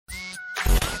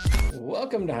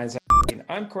Welcome to Hindsight.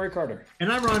 I'm Corey Carter.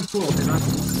 And I'm Ron Poole.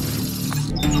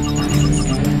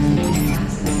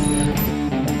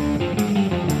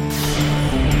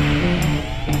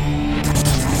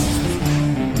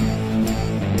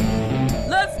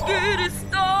 Let's get it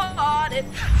started.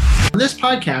 On this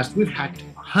podcast, we've hacked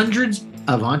hundreds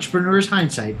of entrepreneurs'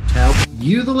 hindsight to help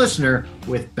you, the listener,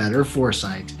 with better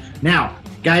foresight. Now,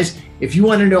 guys, if you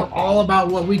want to know all about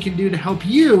what we can do to help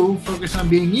you focus on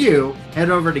being you,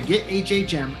 head over to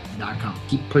gethhm.com.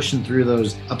 Keep pushing through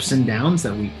those ups and downs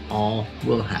that we all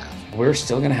will have. We're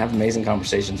still going to have amazing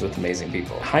conversations with amazing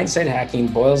people. Hindsight hacking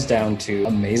boils down to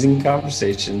amazing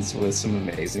conversations with some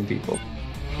amazing people.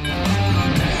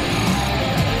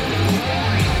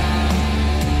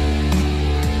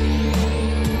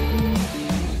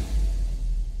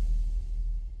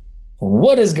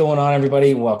 What is going on,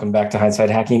 everybody? Welcome back to Hindsight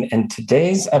Hacking. And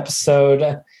today's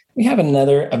episode, we have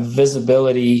another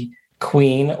visibility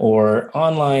queen or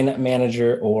online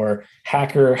manager or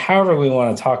hacker, however we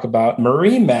want to talk about.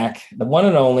 Marie Mack, the one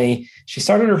and only. She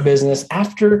started her business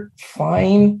after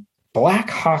flying Black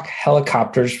Hawk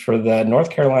helicopters for the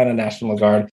North Carolina National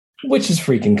Guard, which is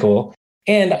freaking cool.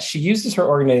 And she uses her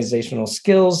organizational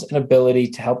skills and ability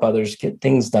to help others get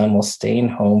things done while staying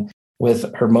home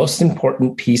with her most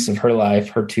important piece of her life,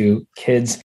 her two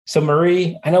kids. So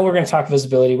Marie, I know we're going to talk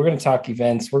visibility. We're going to talk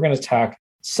events. We're going to talk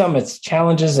summits,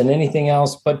 challenges, and anything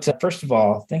else. But first of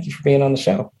all, thank you for being on the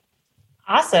show.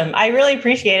 Awesome. I really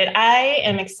appreciate it. I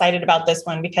am excited about this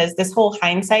one because this whole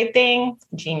hindsight thing,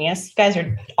 genius. You guys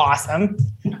are awesome.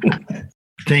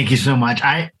 Thank you so much.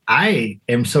 I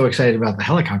am so excited about the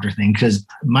helicopter thing because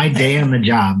my day on the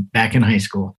job back in high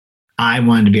school, I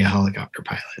wanted to be a helicopter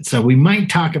pilot. So we might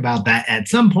talk about that at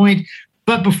some point.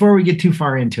 But before we get too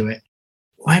far into it,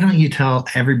 why don't you tell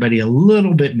everybody a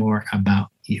little bit more about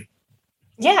you?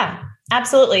 Yeah,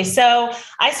 absolutely. So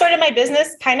I started my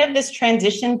business kind of this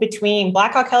transition between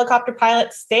Black Hawk helicopter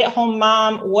pilot, stay-at-home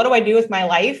mom, what do I do with my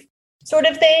life sort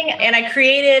of thing. And I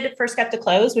created First Step to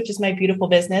Close, which is my beautiful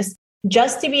business,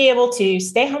 just to be able to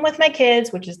stay home with my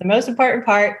kids, which is the most important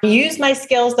part, use my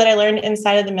skills that I learned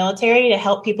inside of the military to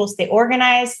help people stay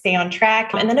organized, stay on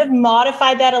track, and then I've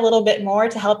modified that a little bit more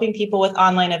to helping people with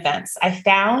online events. I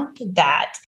found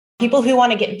that people who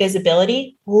want to get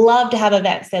visibility love to have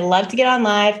events. They love to get on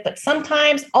live, but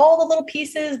sometimes all the little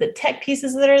pieces, the tech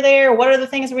pieces that are there, what are the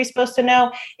things that we're supposed to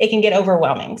know? It can get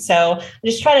overwhelming. So I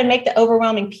just try to make the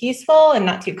overwhelming peaceful and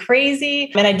not too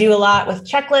crazy. And I do a lot with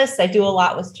checklists. I do a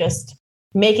lot with just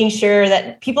making sure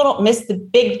that people don't miss the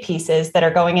big pieces that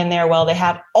are going in there while they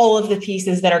have all of the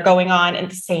pieces that are going on at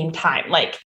the same time.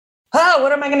 Like,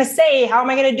 what am I going to say? How am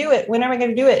I going to do it? When am I going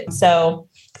to do it? So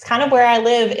it's kind of where I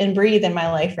live and breathe in my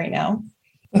life right now.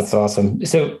 That's awesome.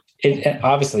 So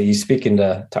obviously you speak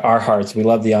into our hearts. We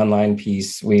love the online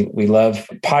piece. We love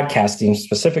podcasting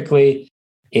specifically.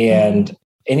 And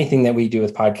anything that we do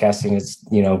with podcasting is,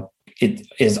 it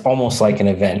is almost like an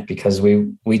event because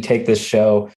we take this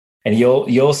show and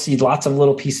you'll see lots of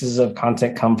little pieces of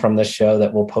content come from this show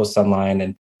that we'll post online,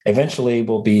 and eventually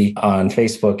we'll be on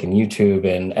Facebook and YouTube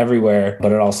and everywhere,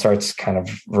 but it all starts kind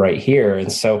of right here.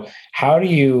 And so how do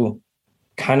you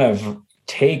kind of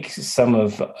take some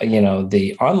of,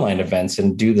 the online events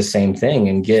and do the same thing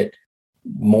and get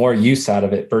more use out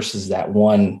of it versus that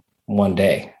one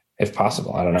day, if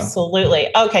possible? I don't know.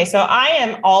 Absolutely. Okay. So I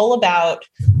am all about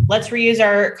let's reuse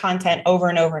our content over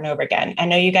and over and over again. I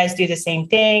know you guys do the same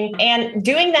thing. And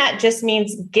doing that just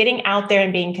means getting out there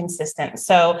and being consistent.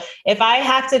 So if I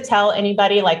have to tell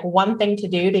anybody like one thing to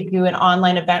do an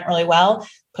online event really well,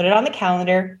 put it on the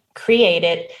calendar, create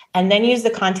it, and then use the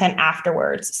content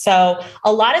afterwards. So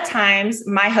a lot of times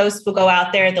my hosts will go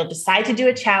out there, they'll decide to do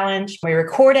a challenge. We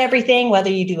record everything, whether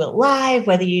you do it live,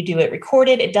 whether you do it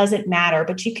recorded, it doesn't matter,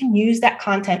 but you can use that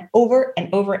content over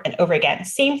and over and over again.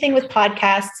 Same thing with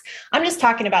podcasts. I'm just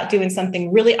talking about doing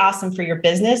something really awesome for your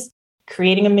business,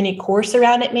 creating a mini course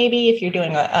around it, maybe if you're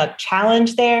doing a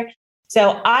challenge there.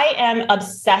 So I am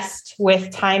obsessed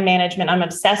with time management. I'm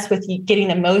obsessed with getting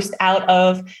the most out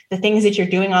of the things that you're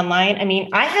doing online. I mean,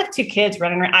 I have two kids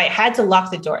running around. I had to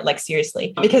lock the door, like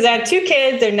seriously, because I have two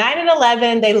kids. They're 9 and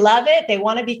 11. They love it. They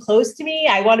want to be close to me.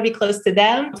 I want to be close to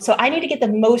them. So I need to get the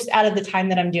most out of the time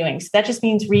that I'm doing. So that just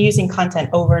means reusing content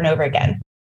over and over again.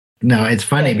 No, it's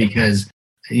funny because,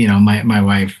 my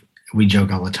wife, we joke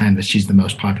all the time that she's the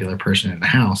most popular person in the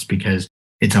house because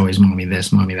it's always mommy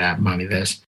this, mommy that, mommy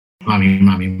this.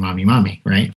 Mommy,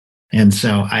 right? And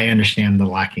so I understand the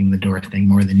locking the door thing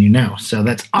more than you know. So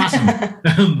that's awesome.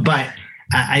 But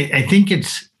I think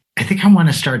I want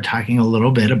to start talking a little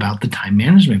bit about the time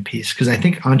management piece because I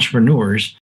think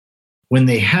entrepreneurs, when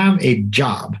they have a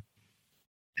job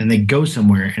and they go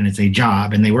somewhere and it's a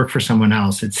job and they work for someone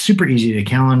else, it's super easy to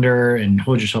calendar and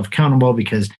hold yourself accountable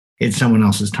because it's someone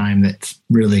else's time that's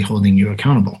really holding you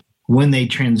accountable. When they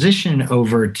transition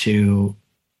over to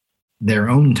their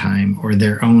own time or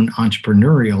their own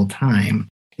entrepreneurial time,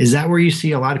 is that where you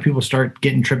see a lot of people start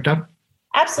getting tripped up?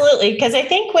 Absolutely. Because I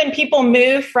think when people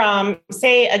move from,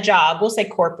 say, a job, we'll say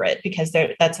corporate, because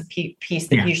that's a piece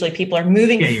that usually people are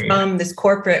moving from this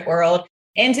corporate world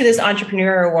into this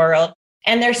entrepreneurial world.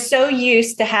 And they're so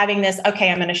used to having this, okay,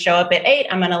 I'm going to show up at 8,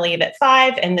 I'm going to leave at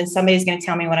 5, and then somebody's going to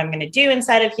tell me what I'm going to do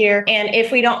inside of here. And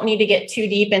if we don't need to get too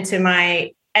deep into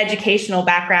my educational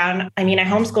background, I mean, I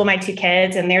homeschool my 2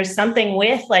 kids, and there's something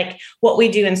with like what we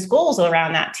do in schools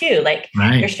around that too. Like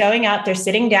they're showing up, they're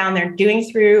sitting down, they're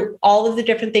doing through all of the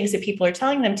different things that people are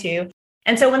telling them to.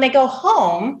 And so when they go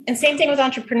home, and same thing with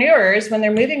entrepreneurs, when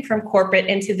they're moving from corporate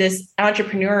into this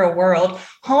entrepreneurial world,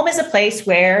 home is a place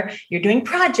where you're doing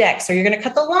projects, or you're going to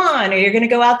cut the lawn, or you're going to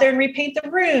go out there and repaint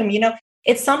the room. You know,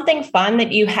 it's something fun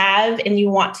that you have and you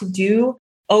want to do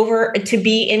over to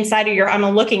be inside of your, I'm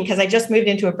looking because I just moved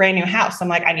into a brand new house. I'm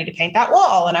like, I need to paint that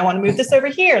wall and I want to move this over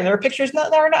here. And there are pictures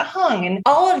that are not hung. And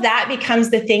all of that becomes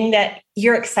the thing that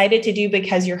you're excited to do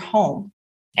because you're home.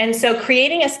 And so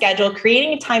creating a schedule,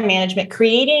 creating a time management,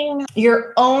 creating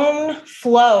your own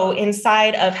flow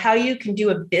inside of how you can do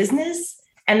a business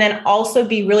and then also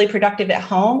be really productive at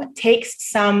home takes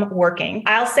some working.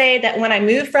 I'll say that when I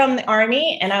moved from the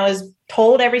Army and I was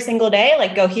told every single day,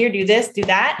 like, go here, do this, do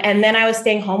that. And then I was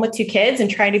staying home with 2 kids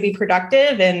and trying to be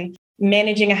productive and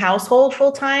managing a household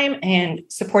full time and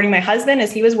supporting my husband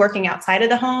as he was working outside of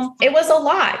the home. It was a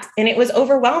lot and it was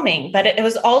overwhelming, but it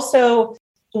was also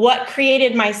what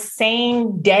created my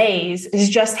sane days is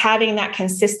just having that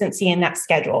consistency in that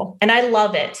schedule. And I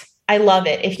love it. I love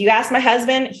it. If you ask my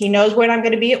husband, he knows when I'm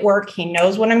going to be at work. He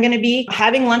knows when I'm going to be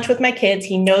having lunch with my kids.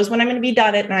 He knows when I'm going to be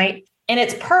done at night. And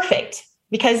it's perfect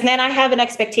because then I have an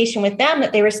expectation with them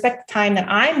that they respect the time that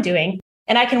I'm doing.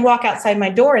 And I can walk outside my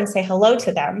door and say hello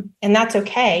to them. And that's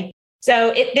okay.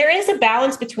 So there is a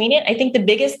balance between it. I think the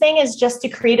biggest thing is just to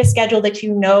create a schedule that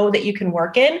you know that you can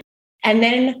work in. And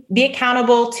then be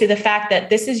accountable to the fact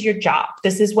that this is your job.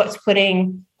 This is what's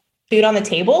putting food on the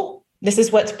table. This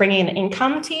is what's bringing an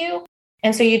income to you.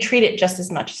 And so you treat it just as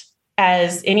much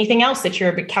as anything else that you're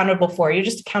accountable for. You're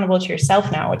just accountable to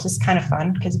yourself now, which is kind of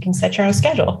fun because you can set your own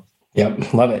schedule.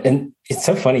 Yep. Love it. And it's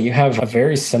so funny. You have a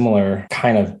very similar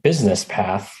kind of business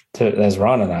path as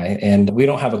Ron and I, and we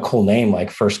don't have a cool name like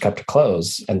First Cup to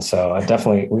Close. And so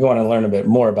we want to learn a bit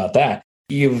more about that.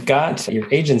 You've got your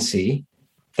agency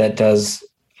that does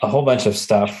a whole bunch of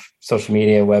stuff, social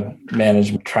media, web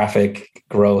management, traffic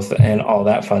growth, and all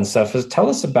that fun stuff. Tell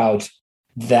us about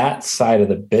that side of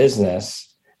the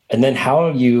business and then how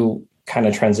you kind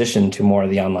of transition to more of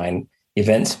the online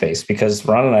event space. Because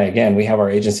Ron and I, again, we have our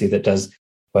agency that does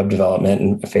web development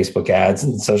and Facebook ads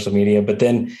and social media, but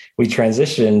then we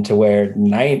transition to where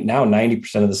now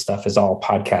 90% of the stuff is all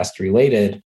podcast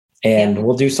related. And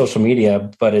we'll do social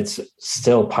media, but it's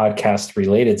still podcast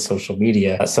related social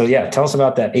media. So tell us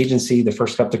about that agency, the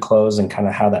First Cup to Close, and kind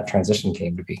of how that transition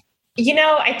came to be. You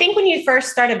know, I think when you first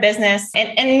start a business,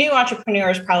 and new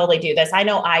entrepreneurs probably do this. I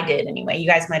know I did anyway. You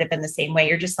guys might have been the same way.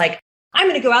 You're just like, I'm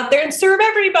going to go out there and serve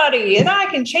everybody and I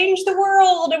can change the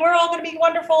world and we're all going to be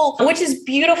wonderful, which is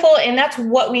beautiful. And that's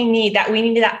what we need,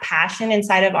 that passion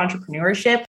inside of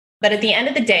entrepreneurship. But at the end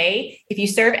of the day, if you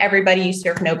serve everybody, you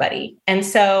serve nobody. And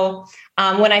so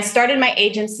when I started my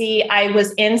agency, I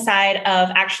was inside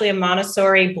of actually a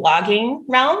Montessori blogging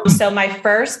realm. So my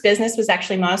first business was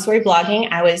actually Montessori blogging.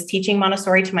 I was teaching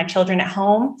Montessori to my children at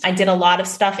home. I did a lot of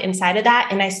stuff inside of that.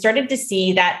 And I started to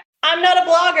see that I'm not a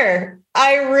blogger.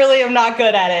 I really am not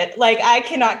good at it. Like I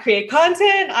cannot create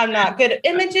content. I'm not good at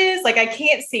images. Like I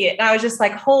can't see it. And I was just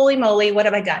like, holy moly, what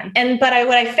have I done? But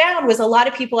what I found was a lot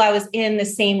of people I was in the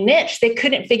same niche, they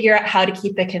couldn't figure out how to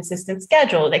keep a consistent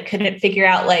schedule. They couldn't figure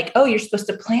out like, oh, you're supposed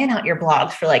to plan out your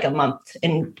blogs for like a month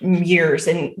and years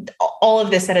and all of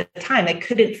this at a time. They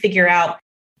couldn't figure out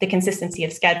the consistency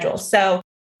of schedule. So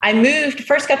I moved.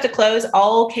 First Cup to Close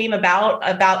all came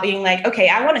about being like, okay,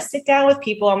 I want to sit down with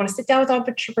people. I want to sit down with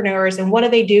entrepreneurs. And what do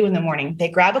they do in the morning? They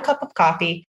grab a cup of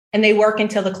coffee and they work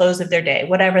until the close of their day,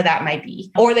 whatever that might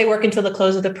be, or they work until the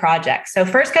close of the project. So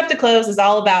First Cup to Close is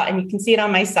all about, and you can see it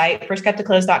on my site,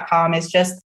 firstcuptoclose.com.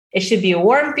 It should be a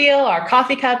warm feel. Our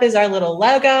coffee cup is our little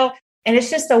logo. And it's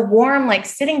just a warm, like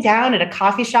sitting down at a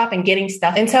coffee shop and getting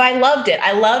stuff. And so I loved it.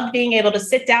 I loved being able to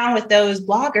sit down with those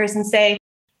bloggers and say,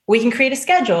 We can create a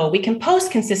schedule. We can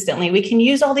post consistently. We can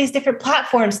use all these different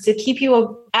platforms to keep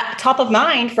you at top of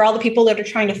mind for all the people that are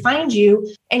trying to find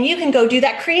you. And you can go do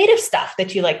that creative stuff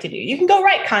that you like to do. You can go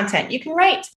write content. You can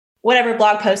write whatever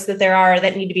blog posts that there are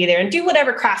that need to be there and do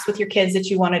whatever crafts with your kids that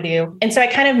you want to do. And so I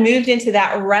kind of moved into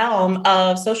that realm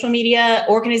of social media,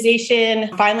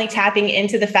 organization, finally tapping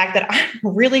into the fact that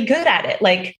I'm really good at it.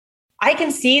 Like, I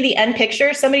can see the end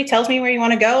picture. Somebody tells me where you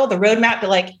want to go, the roadmap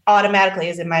like automatically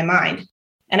is in my mind.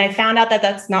 And I found out that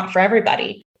that's not for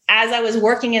everybody. As I was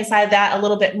working inside that a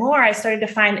little bit more, I started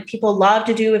to find that people love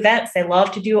to do events. They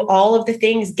love to do all of the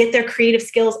things, get their creative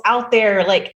skills out there,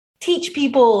 like teach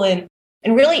people and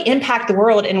really impact the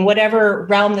world in whatever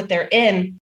realm that they're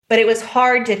in. But it was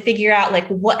hard to figure out like,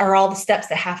 what are all the steps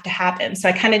that have to happen? So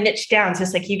I kind of niched down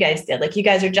just like you guys did. Like you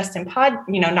guys are just in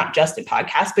not just in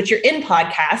podcasts, but you're in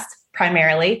podcast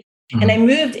primarily. And I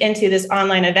moved into this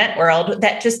online event world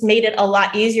that just made it a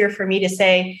lot easier for me to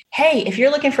say, hey, if you're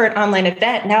looking for an online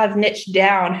event, now I've niched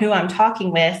down who I'm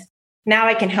talking with. Now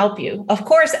I can help you. Of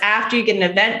course, after you get an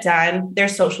event done,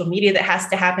 there's social media that has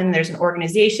to happen. There's an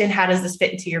organization. How does this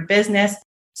fit into your business?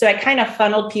 So I kind of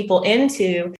funneled people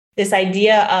into this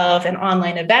idea of an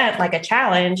online event, like a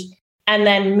challenge, and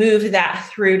then moved that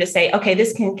through to say, okay,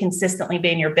 this can consistently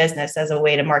be in your business as a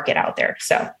way to market out there.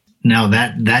 So now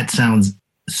that sounds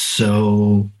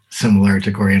so similar to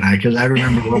Corey and I, because I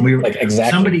remember when we were like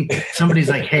exactly. somebody's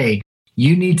like, hey,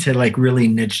 you need to like really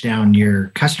niche down your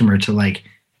customer to like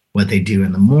what they do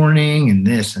in the morning and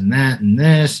this and that and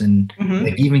this and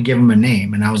like even give them a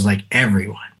name. And I was like,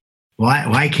 everyone.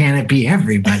 Why can't it be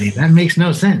everybody? That makes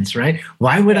no sense, right?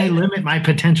 Why would I limit my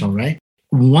potential, right?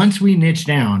 Once we niche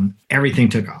down, everything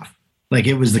took off. Like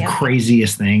it was the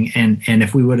craziest thing. And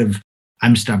if we would have,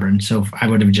 I'm stubborn, so if I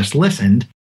would have just listened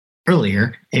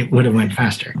earlier, it would have went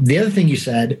faster. The other thing you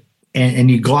said,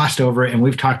 and you glossed over it, and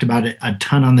we've talked about it a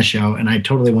ton on the show, and I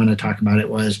totally want to talk about it,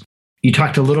 was you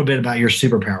talked a little bit about your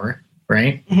superpower,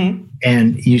 right?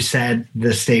 And you said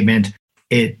the statement,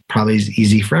 it probably is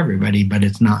easy for everybody, but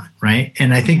it's not, right?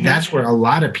 And I think that's where a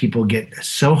lot of people get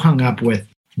so hung up with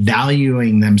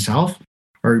valuing themselves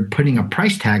or putting a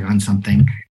price tag on something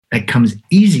that comes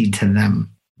easy to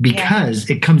them because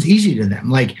it comes easy to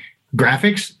them. Like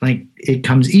graphics, like it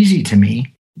comes easy to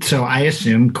me. So I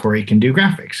assume Corey can do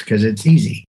graphics because it's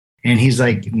easy. And he's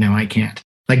like, no, I can't.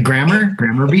 Like grammar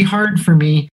be hard for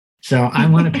me. So I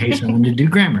want to pay someone to do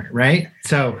grammar, right?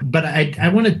 So, but I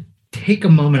want to take a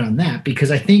moment on that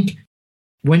because I think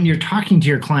when you're talking to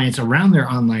your clients around their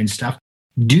online stuff,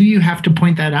 do you have to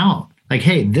point that out? Like,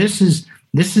 hey, this is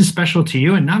special to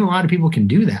you. And not a lot of people can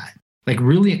do that. Like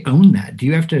really own that. Do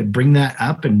you have to bring that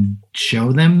up and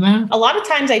show them that? A lot of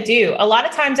times I do. A lot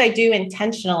of times I do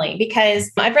intentionally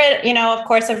because I've read, of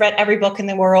course, I've read every book in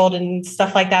the world and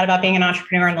stuff like that about being an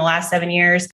entrepreneur in the last 7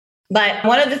 years. But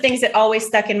one of the things that always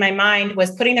stuck in my mind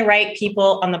was putting the right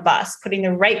people on the bus, putting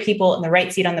the right people in the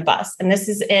right seat on the bus. And this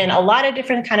is in a lot of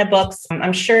different kind of books.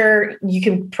 I'm sure you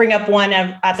can bring up one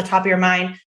at the top of your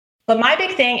mind. But my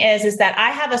big thing is that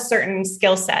I have a certain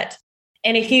skill set.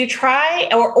 And if you try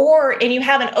and you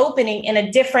have an opening in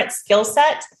a different skill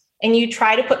set and you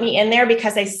try to put me in there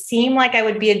because I seem like I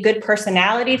would be a good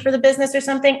personality for the business or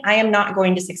something, I am not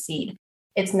going to succeed.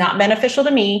 It's not beneficial to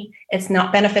me. It's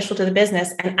not beneficial to the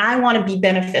business. And I want to be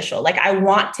beneficial. Like I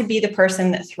want to be the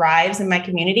person that thrives in my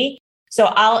community. So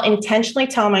I'll intentionally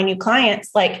tell my new clients,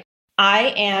 like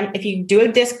I am, if you do a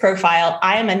DISC profile,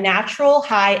 I am a natural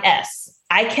high S.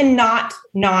 I cannot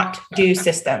not do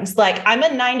systems. Like I'm a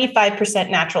 95%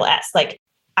 natural S. Like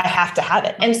I have to have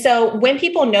it. And so when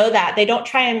people know that, they don't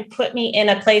try and put me in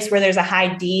a place where there's a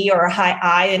high D or a high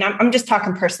I. And I'm just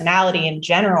talking personality in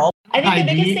general. I think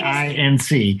the biggest thing is I and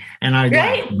C. And I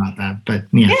laugh about that. But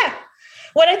yeah.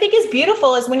 What I think is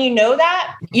beautiful is when you know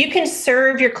that, you can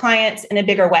serve your clients in a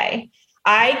bigger way.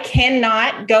 I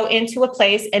cannot go into a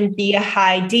place and be a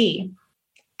high D.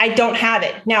 I don't have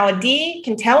it. Now a D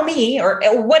can tell me or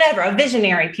whatever, a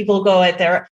visionary, people go out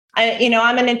there,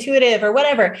 I'm an intuitive or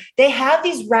whatever. They have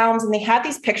these realms and they have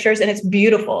these pictures and it's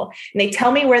beautiful. And they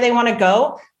tell me where they want to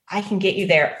go. I can get you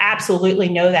there. Absolutely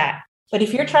know that. But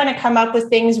if you're trying to come up with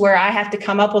things where I have to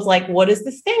come up with like, what does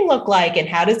this thing look like? And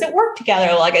how does it work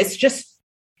together? Like,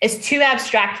 it's too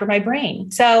abstract for my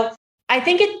brain. So I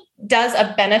think it does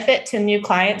a benefit to new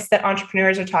clients that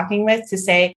entrepreneurs are talking with to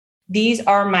say, these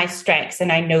are my strengths.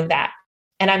 And I know that.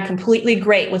 And I'm completely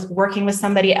great with working with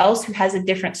somebody else who has a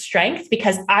different strength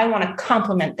because I want to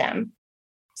complement them.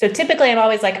 So typically I'm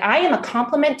always like, I am a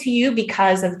compliment to you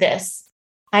because of this.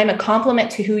 I am a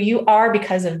compliment to who you are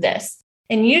because of this.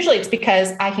 And usually it's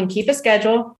because I can keep a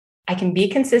schedule. I can be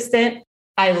consistent.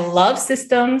 I love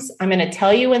systems. I'm going to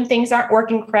tell you when things aren't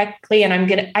working correctly. And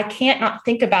I can't not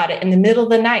think about it in the middle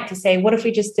of the night to say, what if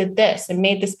we just did this and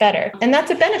made this better? And that's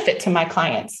a benefit to my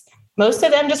clients. Most of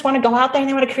them just want to go out there and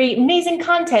they want to create amazing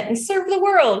content and serve the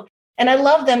world. And I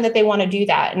love them that they want to do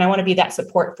that. And I want to be that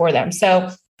support for them.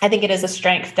 So I think it is a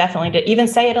strength, definitely, to even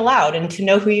say it aloud and to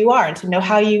know who you are and to know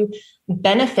how you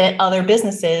benefit other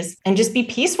businesses and just be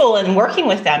peaceful in working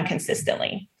with them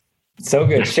consistently. So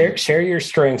good. Share your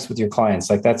strengths with your clients.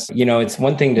 Like that's, it's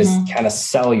one thing to kind of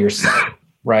sell yourself,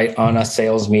 right, on a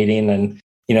sales meeting. And,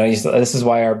 this is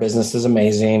why our business is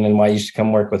amazing and why you should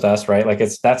come work with us, right? Like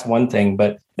that's one thing,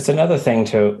 but it's another thing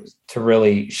to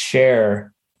really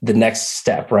share the next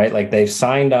step, right? Like they've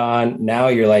signed on. Now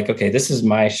you're like, okay, this is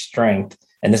my strength.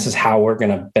 And this is how we're going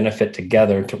to benefit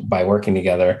together by working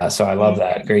together. So I love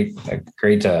that. Great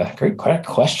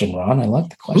question, Ron. I love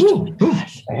the question.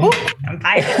 I'm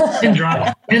fired.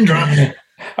 Pin drop.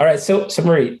 All right. So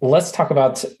Marie, let's talk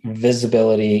about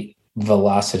visibility,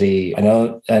 velocity. I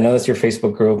know that's your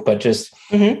Facebook group, but just,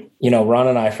 Ron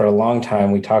and I, for a long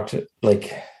time, we talked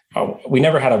we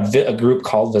never had a group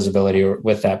called Visibility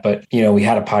with that, but we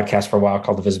had a podcast for a while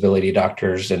called the Visibility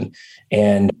Doctors,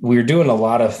 and we were doing a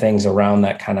lot of things around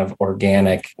that kind of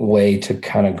organic way to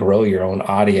kind of grow your own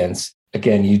audience.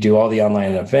 Again, you do all the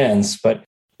online events, but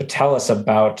tell us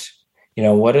about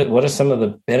what are some of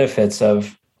the benefits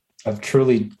of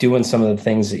truly doing some of the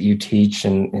things that you teach,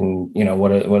 and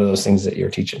what are those things that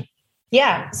you're teaching?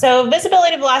 Yeah. So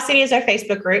Visibility Velocity is our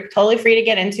Facebook group. Totally free to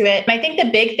get into it. I think the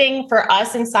big thing for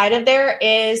us inside of there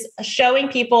is showing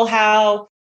people how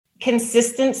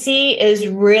consistency is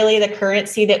really the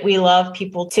currency that we love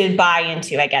people to buy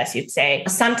into, I guess you'd say.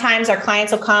 Sometimes our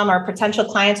clients will come, our potential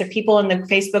clients or people in the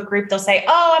Facebook group, they'll say,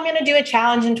 oh, I'm going to do a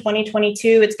challenge in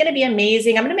 2022. It's going to be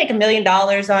amazing. I'm going to make $1 million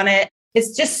on it.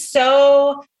 It's just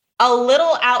so a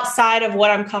little outside of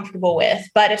what I'm comfortable with.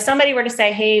 But if somebody were to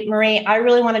say, hey, Marie, I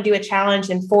really want to do a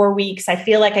challenge in 4 weeks. I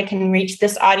feel like I can reach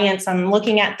this audience. I'm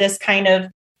looking at this kind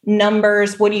of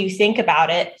numbers. What do you think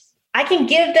about it? I can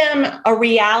give them a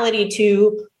reality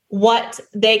to what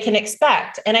they can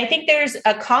expect. And I think there's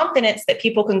a confidence that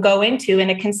people can go into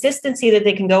and a consistency that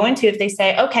they can go into if they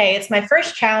say, okay, it's my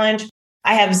first challenge.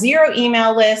 I have 0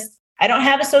 email lists. I don't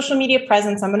have a social media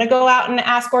presence. I'm going to go out and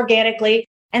ask organically.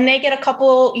 And they get a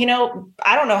couple,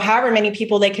 I don't know, however many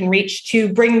people they can reach to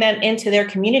bring them into their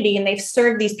community. And they've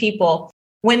served these people.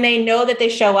 When they know that they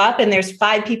show up and there's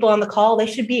 5 people on the call, they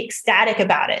should be ecstatic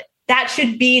about it. That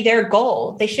should be their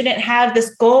goal. They shouldn't have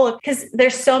this goal because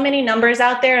there's so many numbers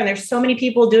out there and there's so many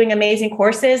people doing amazing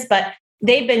courses, but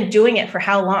they've been doing it for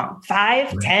how long?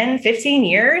 5, 10, 15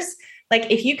 years?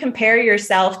 Like if you compare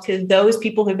yourself to those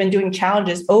people who've been doing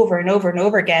challenges over and over and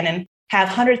over again and have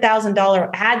 $100,000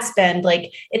 ad spend,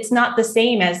 like it's not the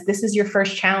same as this is your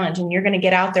first challenge and you're going to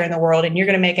get out there in the world and you're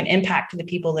going to make an impact to the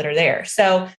people that are there.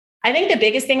 So I think the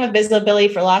biggest thing with Visibility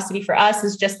Velocity for us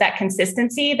is just that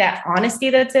consistency, that honesty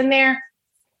that's in there,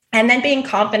 and then being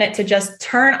confident to just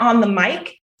turn on the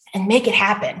mic and make it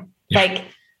happen. Like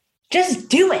just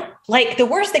do it. Like the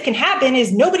worst that can happen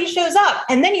is nobody shows up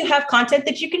and then you have content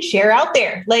that you can share out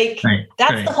there. Like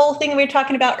that's the whole thing we were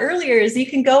talking about earlier is you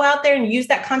can go out there and use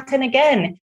that content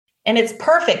again. And it's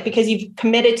perfect because you've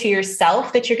committed to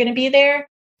yourself that you're going to be there.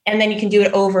 And then you can do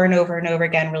it over and over and over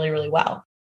again really, really well.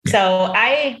 So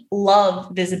I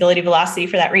love Visibility Velocity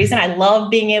for that reason. I love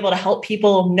being able to help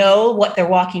people know what they're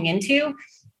walking into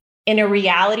in a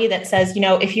reality that says,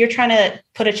 if you're trying to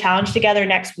put a challenge together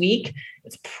next week,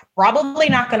 it's probably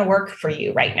not going to work for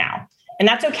you right now. And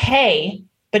that's okay.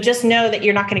 But just know that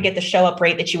you're not going to get the show up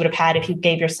rate that you would have had if you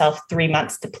gave yourself 3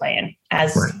 months to plan,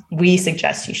 as we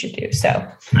suggest you should do. So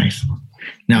nice.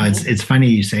 No, it's funny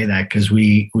you say that because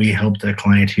we helped a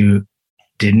client who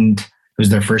it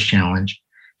was their first challenge,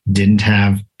 didn't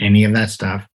have any of that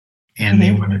stuff, and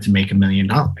they wanted to make $1 million.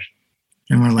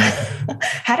 And we're like,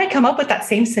 how did I come up with that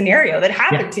same scenario that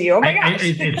happened to you? Oh my gosh.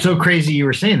 It's so crazy you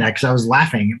were saying that because I was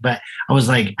laughing, but I was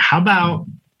like, how about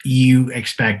you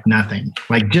expect nothing?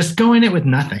 Like just go in it with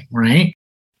nothing, right?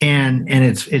 And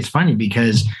it's funny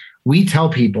because we tell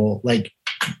people, like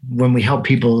when we help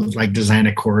people like design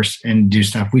a course and do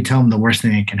stuff, we tell them the worst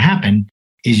thing that can happen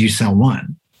is you sell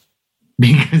one.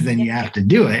 Because then you have to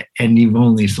do it and you've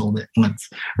only sold it once,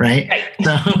 right?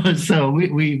 So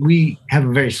we have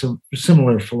a very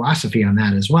similar philosophy on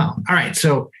that as well. All right,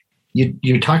 so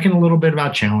you're talking a little bit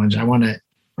about challenge. I want to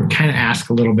kind of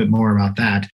ask a little bit more about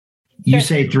that. You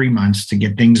say 3 months to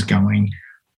get things going.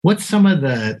 What's some of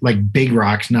the like big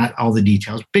rocks, not all the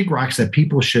details, big rocks that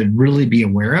people should really be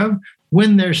aware of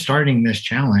when they're starting this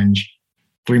challenge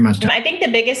 3 months time. I think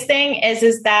the biggest thing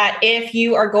is that if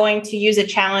you are going to use a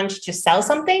challenge to sell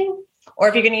something, or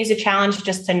if you're going to use a challenge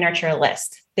just to nurture a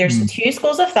list, there's two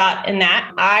schools of thought in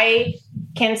that. I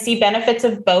can see benefits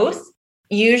of both.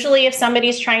 Usually if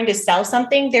somebody's trying to sell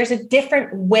something, there's a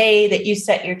different way that you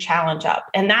set your challenge up.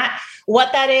 And that,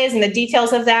 what that is and the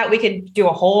details of that, we could do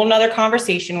a whole nother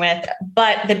conversation with.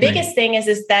 But the biggest thing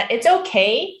is that it's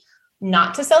okay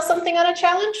not to sell something on a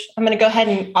challenge. I'm going to go ahead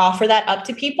and offer that up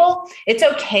to people. It's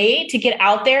okay to get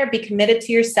out there, be committed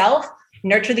to yourself,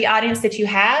 nurture the audience that you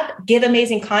have, give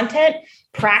amazing content,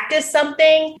 practice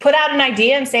something, put out an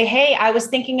idea and say, hey, I was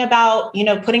thinking about,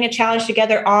 putting a challenge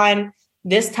together on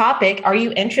this topic. Are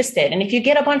you interested? And if you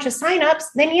get a bunch of signups,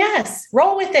 then yes,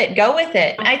 roll with it, go with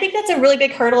it. I think that's a really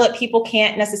big hurdle that people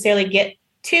can't necessarily get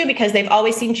to because they've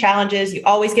always seen challenges. You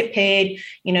always get paid,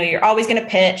 you're always going to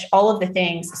pitch, all of the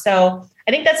things. So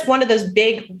I think that's one of those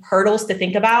big hurdles to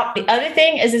think about. The other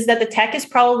thing is that the tech is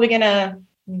probably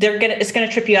it's going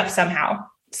to trip you up somehow.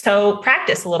 So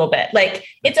practice a little bit. Like,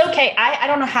 it's okay. I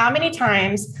don't know how many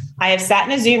times I have sat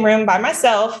in a Zoom room by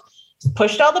myself,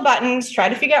 pushed all the buttons, tried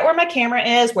to figure out where my camera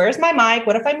is. Where's my mic?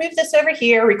 What if I move this over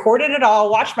here? Recorded it all,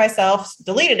 watched myself,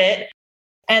 deleted it,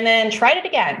 and then tried it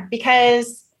again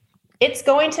because it's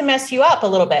going to mess you up a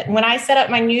little bit. When I set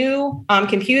up my new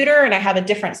computer and I have a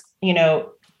different,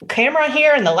 camera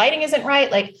here and the lighting isn't right,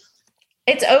 like,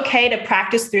 it's okay to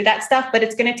practice through that stuff, but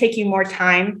it's going to take you more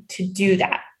time to do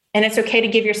that. And it's okay to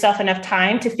give yourself enough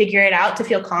time to figure it out, to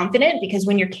feel confident, because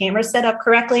when your camera's set up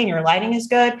correctly and your lighting is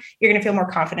good, you're going to feel more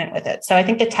confident with it. So I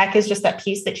think the tech is just that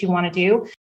piece that you want to do.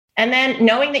 And then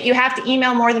knowing that you have to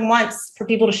email more than once for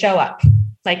people to show up.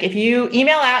 Like, if you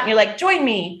email out and you're like, join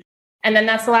me, and then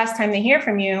that's the last time they hear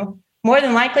from you, more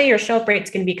than likely your show up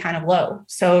rate's going to be kind of low.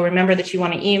 So remember that you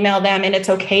want to email them, and it's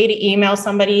okay to email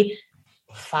somebody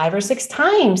 5 or 6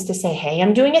 times to say, hey,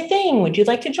 I'm doing a thing. Would you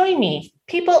like to join me?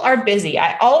 People are busy.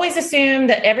 I always assume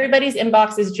that everybody's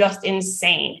inbox is just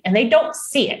insane and they don't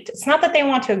see it. It's not that they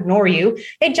want to ignore you.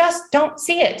 They just don't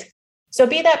see it. So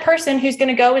be that person who's going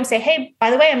to go and say, hey,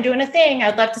 by the way, I'm doing a thing.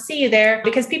 I'd love to see you there.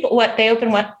 Because people, they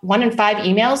open 1 in 5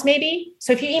 emails maybe.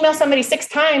 So if you email somebody 6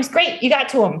 times, great, you got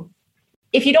to them.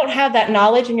 If you don't have that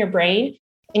knowledge in your brain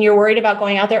and you're worried about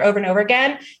going out there over and over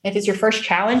again, if it's your first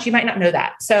challenge, you might not know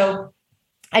that. So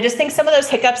I just think some of those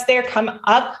hiccups there come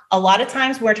up a lot of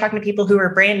times when we're talking to people who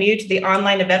are brand new to the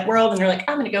online event world and they're like,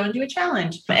 I'm going to go and do a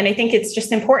challenge. And I think it's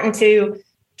just important to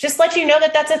just let you know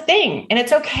that that's a thing and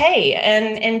it's okay.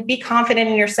 And be confident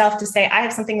in yourself to say, I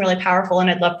have something really powerful and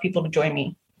I'd love people to join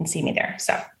me and see me there.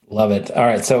 So love it. All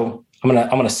right. So I'm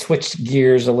going to switch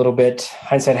gears a little bit.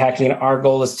 Hindsight Hacking. Our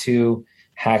goal is to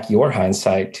hack your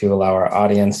hindsight to allow our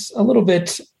audience a little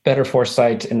bit better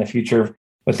foresight in the future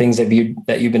with things that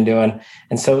you've been doing.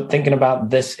 And so thinking about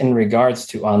this in regards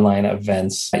to online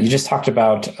events, you just talked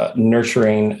about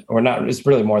nurturing, or not, it's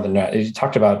really more than that. You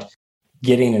talked about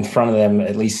getting in front of them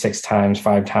at least 6 times,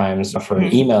 5 times for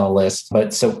an email list.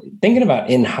 But so thinking about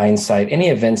in hindsight, any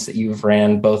events that you've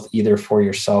ran, both either for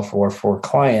yourself or for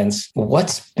clients,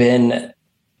 what's been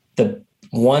the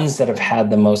ones that have had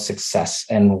the most success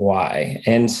and why?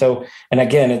 And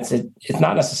again, it's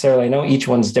not necessarily, I know each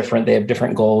one's different. They have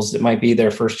different goals. It might be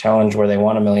their first challenge where they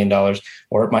want $1 million,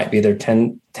 or it might be their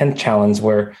 10th challenge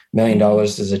where $1 million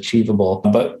is achievable.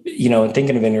 But,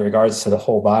 thinking of in regards to the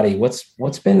whole body,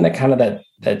 what's been the kind of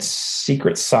that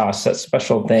secret sauce, that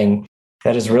special thing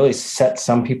that has really set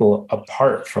some people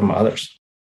apart from others?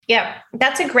 Yeah,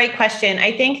 that's a great question.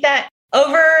 I think that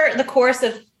over the course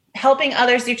of helping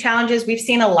others do challenges, we've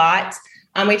seen a lot.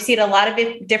 We've seen a lot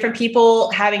of different people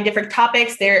having different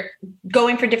topics. They're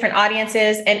going for different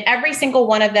audiences, and every single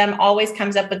one of them always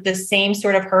comes up with the same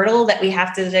sort of hurdle that we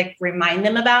have to remind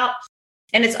them about.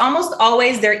 And it's almost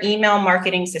always their email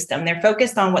marketing system. They're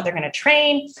focused on what they're going to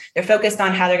train. They're focused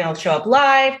on how they're going to show up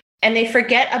live. And they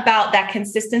forget about that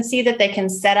consistency that they can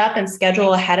set up and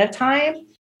schedule ahead of time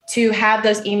to have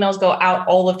those emails go out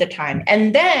all of the time,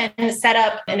 and then set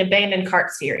up an abandoned cart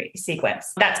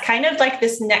sequence. That's kind of like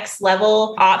this next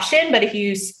level option. But if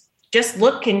you just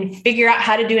look and figure out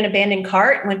how to do an abandoned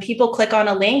cart, when people click on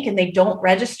a link and they don't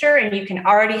register, and you can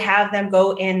already have them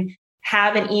go and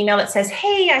have an email that says,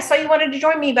 hey, I saw you wanted to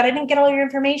join me, but I didn't get all your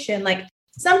information. Like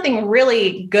something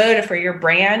really good for your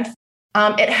brand.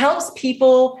 It helps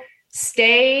people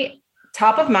stay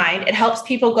top of mind. It helps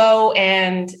people go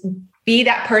and be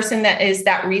that person that is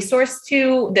that resource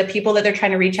to the people that they're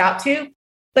trying to reach out to.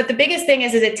 But the biggest thing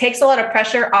is it takes a lot of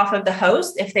pressure off of the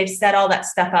host if they've set all that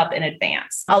stuff up in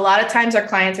advance. A lot of times our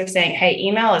clients are saying, hey,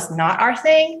 email is not our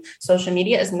thing. Social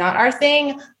media is not our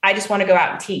thing. I just want to go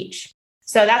out and teach.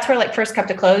 So that's where like First Cup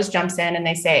to Close jumps in and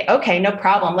they say, okay, no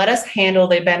problem. Let us handle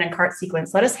the abandoned cart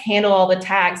sequence. Let us handle all the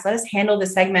tags. Let us handle the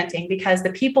segmenting, because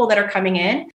the people that are coming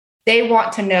in, they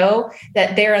want to know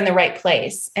that they're in the right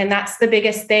place. And that's the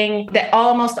biggest thing that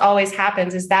almost always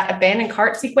happens, is that abandoned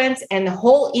cart sequence and the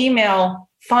whole email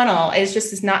funnel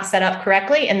is not set up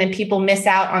correctly. And then people miss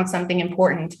out on something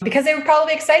important because they were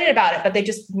probably excited about it, but they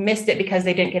just missed it because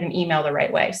they didn't get an email the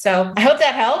right way. So I hope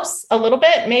that helps a little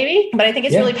bit, maybe, but I think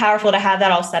it's really powerful to have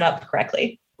that all set up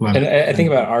correctly. And I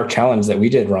think about our challenge that we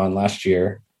did, Ron, last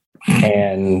year,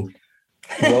 and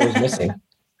what was missing?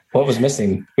 What was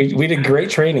missing? We did great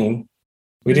training.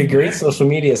 We did great social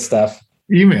media stuff.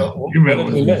 Email. What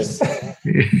did we miss?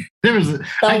 There was,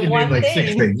 I can name like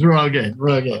 6 things. We're all good.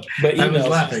 But I was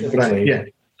laughing. But yeah.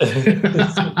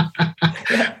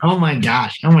 Oh my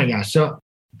gosh. So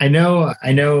I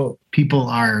know people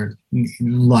are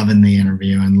loving the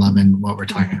interview and loving what we're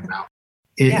talking about.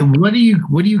 What are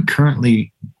you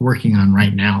currently working on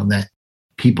right now that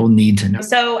people need to know?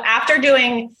 So after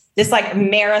doing this like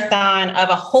marathon of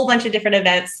a whole bunch of different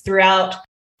events throughout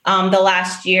the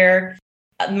last year,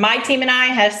 my team and I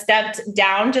have stepped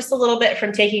down just a little bit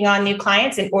from taking on new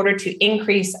clients in order to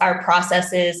increase our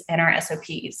processes and our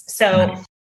SOPs. So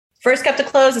First Cup to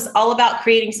Close is all about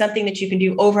creating something that you can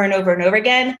do over and over and over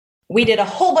again. We did a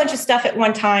whole bunch of stuff at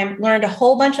one time, learned a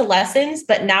whole bunch of lessons,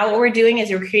 but now what we're doing is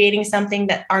we're creating something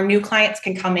that our new clients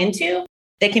can come into,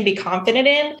 they can be confident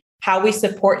in. How we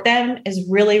support them is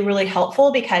really, really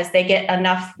helpful because they get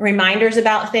enough reminders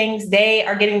about things. They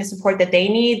are getting the support that they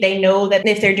need. They know that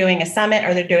if they're doing a summit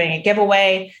or they're doing a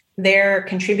giveaway, their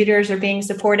contributors are being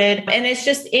supported. And it's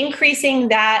just increasing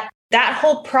that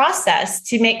whole process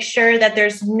to make sure that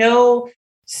there's no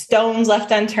stones left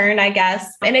unturned, I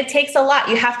guess. And it takes a lot.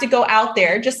 You have to go out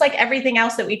there, just like everything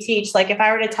else that we teach. Like if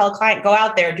I were to tell a client, go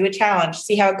out there, do a challenge,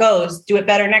 see how it goes, do it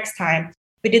better next time.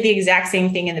 We did the exact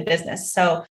same thing in the business.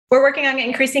 So we're working on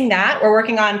increasing that. We're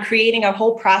working on creating a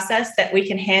whole process that we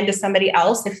can hand to somebody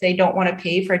else if they don't want to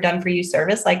pay for a done-for-you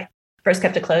service like First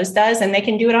Cup to Close does, and they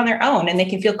can do it on their own and they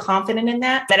can feel confident in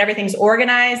that everything's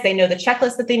organized. They know the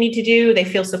checklist that they need to do. They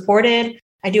feel supported.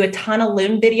 I do a ton of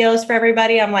Loom videos for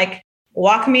everybody. I'm like,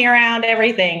 walk me around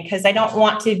everything because I don't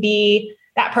want to be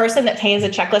that person that hands a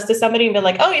checklist to somebody and be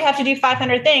like, oh, you have to do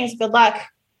 500 things. Good luck.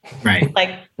 Right.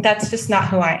 Like, that's just not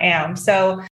who I am.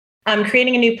 So I'm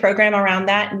creating a new program around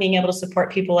that and being able to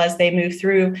support people as they move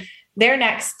through their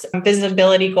next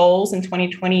visibility goals in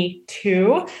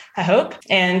 2022, I hope.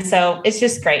 And so it's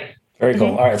just great. Very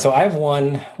cool. All right. So I have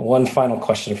one final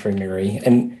question for Mary.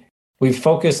 And we've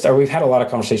had a lot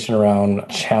of conversation around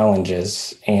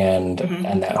challenges and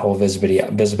that whole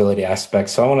visibility aspect.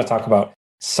 So I want to talk about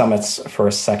summits for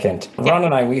a second. Ron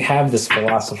and I, we have this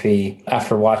philosophy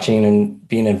after watching and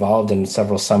being involved in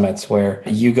several summits where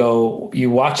you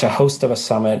watch a host of a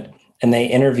summit and they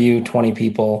interview 20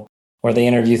 people or they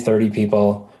interview 30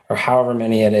 people or however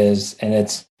many it is.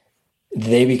 And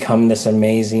they become this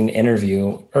amazing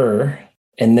interviewer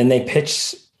and then they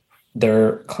pitch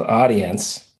their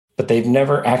audience, but they've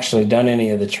never actually done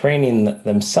any of the training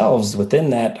themselves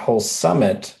within that whole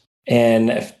summit.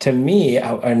 And to me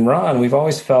and Ron, we've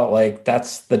always felt like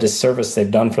that's the disservice they've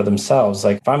done for themselves.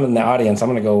 Like if I'm in the audience, I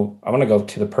want to go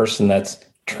to the person that's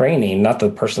training, not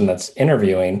the person that's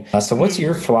interviewing. So what's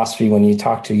your philosophy when you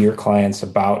talk to your clients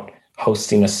about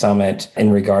hosting a summit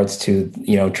in regards to,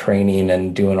 training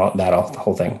and doing the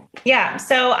whole thing? Yeah.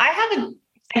 So I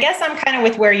guess I'm kind of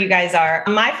with where you guys are.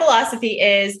 My philosophy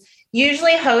is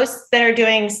usually hosts that are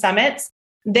doing summits,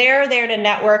 they're there to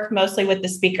network mostly with the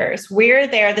speakers. We're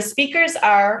there. The speakers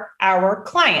are our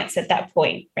clients at that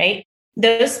point, right?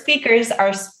 Those speakers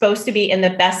are supposed to be in the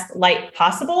best light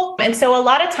possible. And so a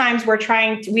lot of times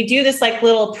we do this like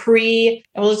little it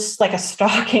was just like a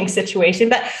stalking situation,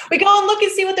 but we go and look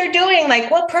and see what they're doing.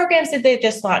 Like what programs did they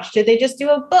just launch? Did they just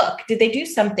do a book? Did they do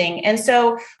something? And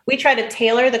so we try to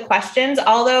tailor the questions,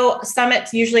 although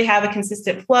summits usually have a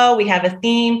consistent flow. We have a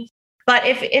theme. But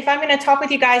if I'm going to talk with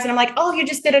you guys and I'm like, oh, you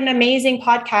just did an amazing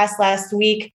podcast last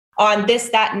week on this,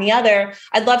 that, and the other,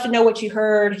 I'd love to know what you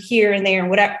heard here and there and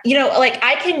whatever, like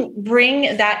I can bring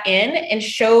that in and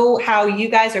show how you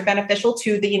guys are beneficial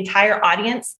to the entire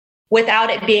audience without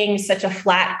it being such a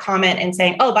flat comment and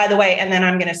saying, oh, by the way, and then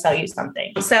I'm going to sell you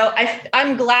something. So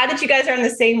I'm glad that you guys are in the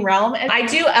same realm. And I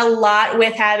do a lot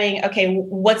with having, okay,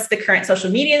 what's the current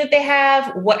social media that they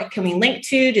have? What can we link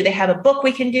to? Do they have a book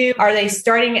we can do? Are they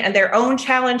starting their own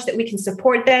challenge that we can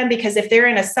support them? Because if they're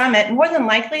in a summit, more than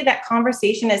likely that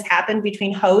conversation has happened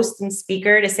between host and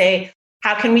speaker to say,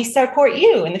 how can we support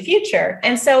you in the future?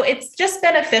 And so it's just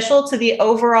beneficial to the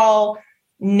overall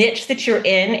niche that you're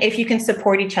in if you can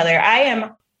support each other. I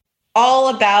am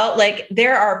all about, like,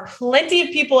 there are plenty of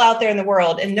people out there in the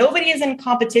world and nobody is in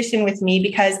competition with me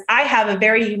because I have a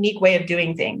very unique way of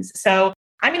doing things. So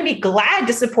I'm going to be glad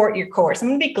to support your course. I'm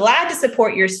going to be glad to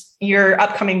support your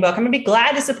upcoming book. I'm going to be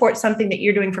glad to support something that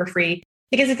you're doing for free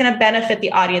because it's going to benefit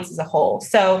the audience as a whole.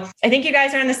 So I think you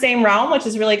guys are in the same realm, which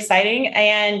is really exciting.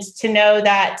 And to know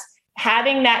that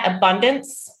having that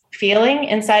abundance feeling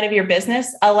inside of your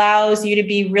business allows you to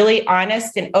be really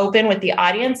honest and open with the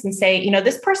audience and say,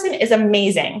 this person is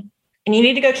amazing and you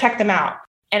need to go check them out.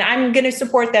 And I'm going to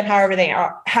support them however they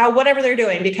are, whatever they're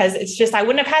doing, because it's just, I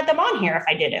wouldn't have had them on here if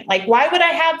I didn't. Like, why would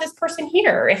I have this person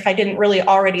here if I didn't really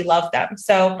already love them?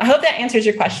 So I hope that answers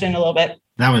your question a little bit.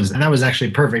 That was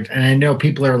actually perfect. And I know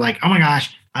people are like, oh my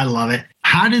gosh, I love it.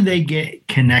 How do they get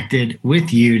connected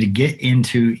with you to get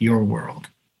into your world?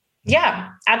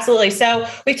 Yeah, absolutely. So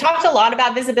we've talked a lot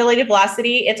about Visibility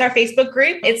Velocity. It's our Facebook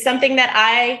group. It's something that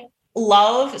I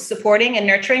love supporting and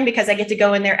nurturing because I get to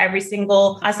go in there every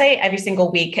single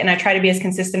week. And I try to be as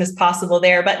consistent as possible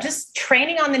there, but just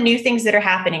training on the new things that are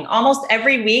happening. Almost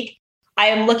every week, I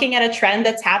am looking at a trend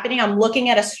that's happening. I'm looking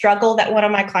at a struggle that one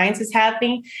of my clients is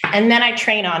having, and then I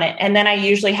train on it. And then I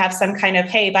usually have some kind of,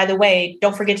 hey, by the way,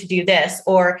 don't forget to do this.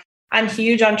 Or I'm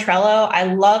huge on Trello. I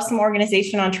love some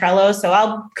organization on Trello. So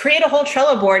I'll create a whole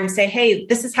Trello board and say, hey,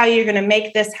 this is how you're going to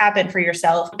make this happen for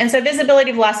yourself. And so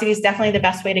Visibility Velocity is definitely the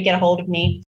best way to get a hold of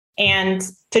me and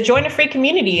to join a free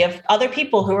community of other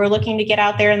people who are looking to get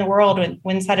out there in the world and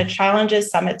win set of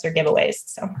challenges, summits, or giveaways.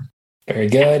 So very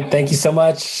good. Thank you so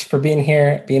much for being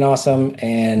here, being awesome.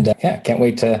 And can't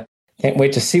wait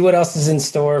to see what else is in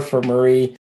store for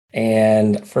Marie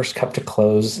and First Cup to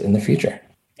Close in the future.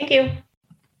 Thank you.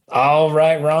 All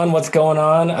right, Ron, what's going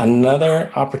on? Another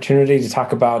opportunity to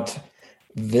talk about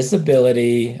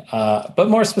visibility, but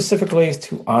more specifically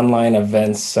to online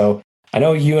events. So I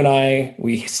know you and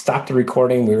we stopped the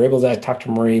recording. We were able to talk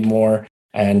to Marie more,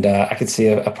 and I could see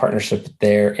a partnership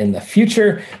there in the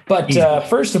future. But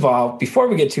first of all, before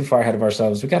we get too far ahead of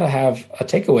ourselves, we got to have a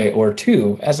takeaway or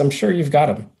two, as I'm sure you've got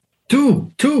them.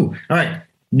 Two. All right.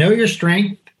 Know your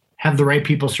strength. Have the right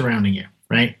people surrounding you,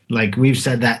 right? Like we've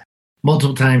said that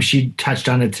multiple times. She touched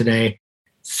on it today.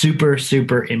 Super,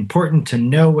 super important to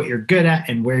know what you're good at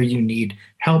and where you need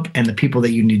help and the people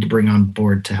that you need to bring on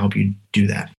board to help you do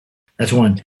that. That's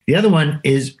one. The other one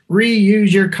is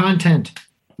reuse your content.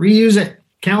 Reuse it.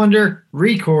 Calendar,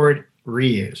 record,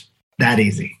 reuse. That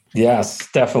easy. Yes,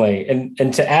 definitely.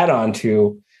 And to add on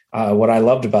to what I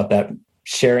loved about that,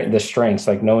 sharing the strengths,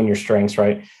 like knowing your strengths,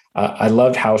 right? I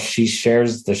loved how she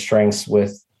shares the strengths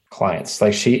with clients.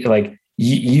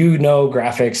 You know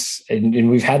graphics, and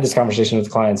we've had this conversation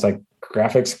with clients, like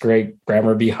graphics, great,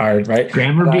 grammar be hard, right?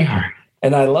 Grammar be hard.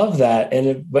 And I love that.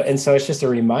 And so it's just a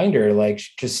reminder, like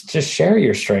just share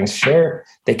your strengths,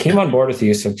 they came on board with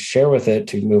you. So share with it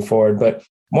to move forward. But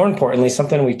more importantly,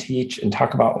 something we teach and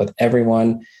talk about with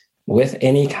everyone with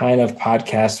any kind of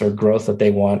podcast or growth that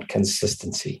they want,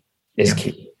 consistency is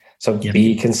key. So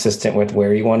be consistent with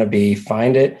where you want to be,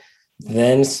 find it,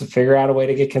 then figure out a way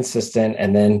to get consistent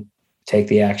and then take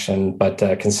the action. But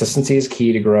consistency is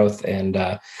key to growth. And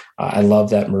I love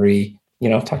that Marie,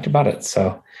 talked about it.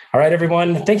 So, all right,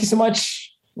 everyone. Thank you so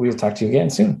much. We will talk to you again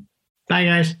soon. Bye,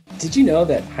 guys. Did you know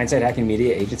that Hindsight Hacking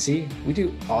Media Agency, we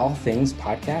do all things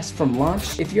podcast from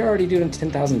launch? If you're already doing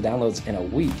 10,000 downloads in a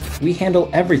week, we handle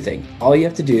everything. All you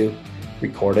have to do,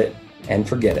 record it and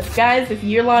forget it. Guys, if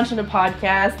you're launching a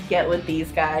podcast, get with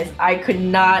these guys. I could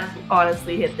not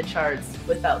honestly hit the charts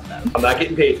without them. I'm not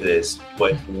getting paid for this,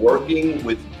 but working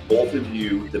with both of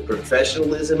you, the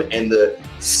professionalism and the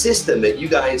system that you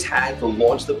guys had to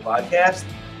launch the podcast,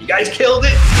 you guys killed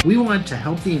it. We want to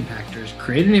help the impactors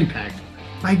create an impact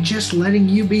by just letting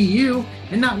you be you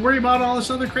and not worry about all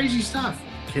this other crazy stuff.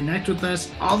 Connect with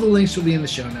us. All the links will be in the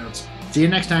show notes. See you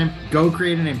next time. Go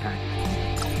create an impact.